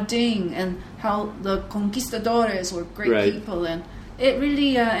San Martin and how the conquistadores were great people, and it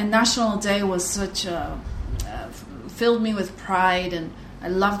really and National Day was such filled me with pride, and I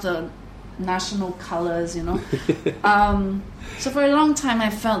loved the national colors, you know. So for a long time, I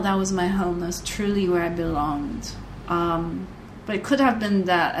felt that was my home. That's truly where I belonged. But it could have been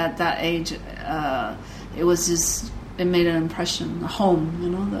that at that age, it was just, it made an impression. Home, you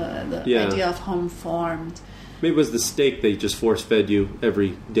know, the idea of home formed. Maybe it was the steak they just force-fed you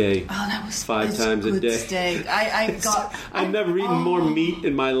every day. Oh, that was 5 times a day. Steak. I've never eaten more meat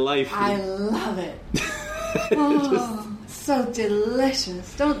in my life. I love it. Oh, so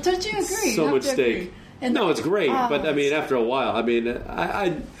delicious. Don't you agree? So much steak. No, it's great, but I mean, after a while, I mean,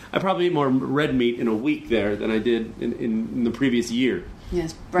 I probably ate more red meat in a week there than I did in the previous year.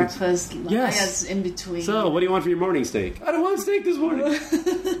 Yes, breakfast. Yes, in between. So, what do you want for your morning steak? I don't want steak this morning.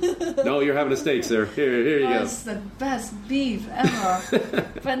 No, you're having a steak, sir. Here you go. It's the best beef ever.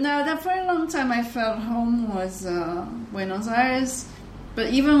 But no, for a long time I felt home was Buenos Aires. But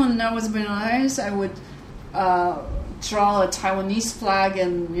even when I was in Buenos Aires, I would draw a Taiwanese flag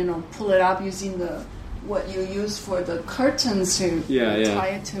and, you know, pull it up using what you use for the curtains to tie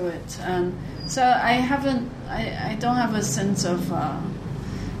it to it. And so I don't have a sense of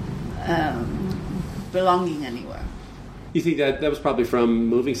belonging anywhere. You think that was probably from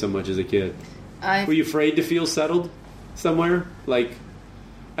moving so much as a kid? Were you afraid to feel settled somewhere? Like,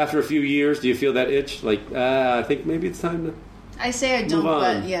 after a few years, do you feel that itch? Like, I think maybe it's time to I say I don't,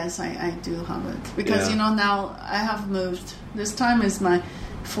 but yes, I do have it. Because, you know, now I have moved. This time is my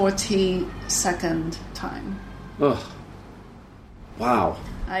 42nd time. Oh, wow.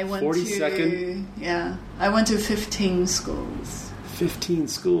 I went 42nd? I went to 15 schools. 15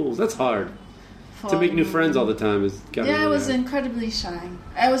 schools? That's hard. To make new friends all the time is gotta be I was incredibly shy.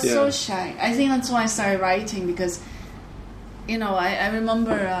 I was so shy. I think that's why I started writing, because, you know, I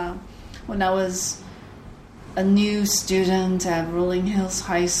remember when I was a new student at Rolling Hills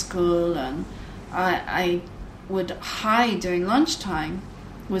High School, and I would hide during lunchtime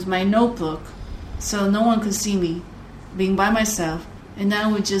with my notebook so no one could see me, being by myself, and then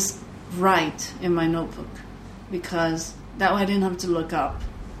I would just write in my notebook, because that way I didn't have to look up.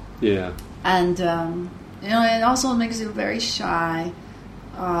 Yeah. And, you know, it also makes you very shy.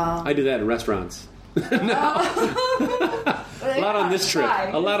 I do that in restaurants. A lot on this trip.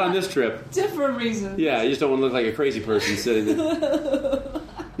 A lot on this trip. Different reasons. Yeah, you just don't want to look like a crazy person sitting there.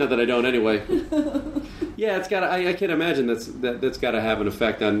 Not that I don't anyway. Yeah, it's got. I can't imagine that's got to have an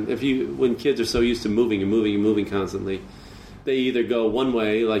effect on when kids are so used to moving and moving and moving constantly. They either go one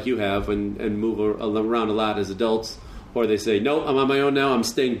way like you have and move around a lot as adults, or they say, "No, I'm on my own now. I'm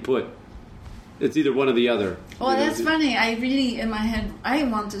staying put." It's either one or the other. Well, that's funny. I really, in my head, I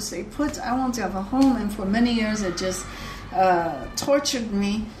want to stay put. I want to have a home, and for many years it just tortured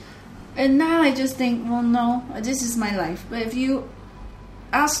me. And now I just think, well, no, this is my life. But if you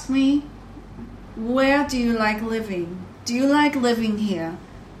ask me, where do you like living? Do you like living here?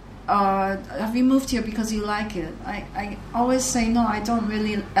 Have you moved here because you like it? I always say, no, I don't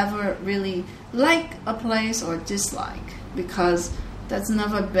really ever really like a place or dislike, because that's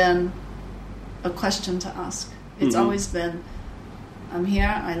never been a question to ask. It's always been, I'm here,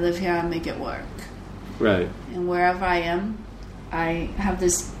 I live here, I make it work. Right. And wherever I am, I have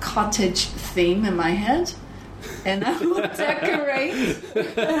this cottage theme in my head, and I will decorate.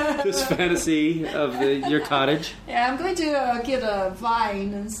 This fantasy of your cottage. Yeah, I'm going to get a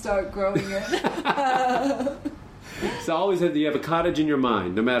vine and start growing it. So always you have a cottage in your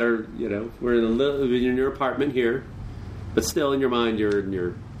mind, no matter, you know, we're in your apartment here, but still in your mind you're in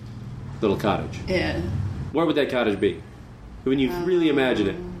your little cottage. Yeah. Where would that cottage be when you really imagine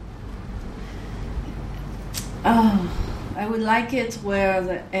it? I would like it where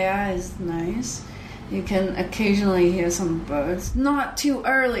the air is nice. You can occasionally hear some birds. Not too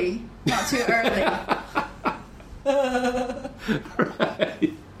early. Not too early.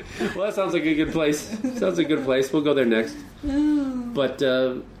 Right. Well, that sounds like a good place. Sounds like a good place. We'll go there next. But,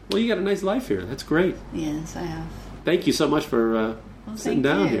 well, you got a nice life here. That's great. Yes, I have. Thank you so much for sitting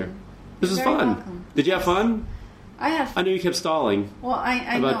down here. This was fun. Welcome. Did you have fun? I have. I knew you kept stalling. Well,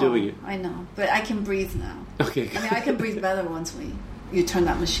 I about know, doing it. I know, but I can breathe now. Okay. I mean, I can breathe better once you turn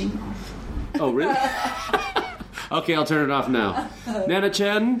that machine off. Oh, really? Okay, I'll turn it off now. Nana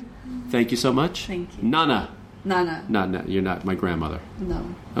Chen, thank you so much. Thank you. Nana. Nana. Nana, you're not my grandmother. No.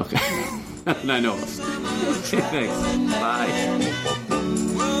 Okay. I know. Okay, thanks. Bye.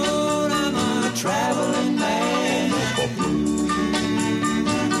 Road, I'm a traveling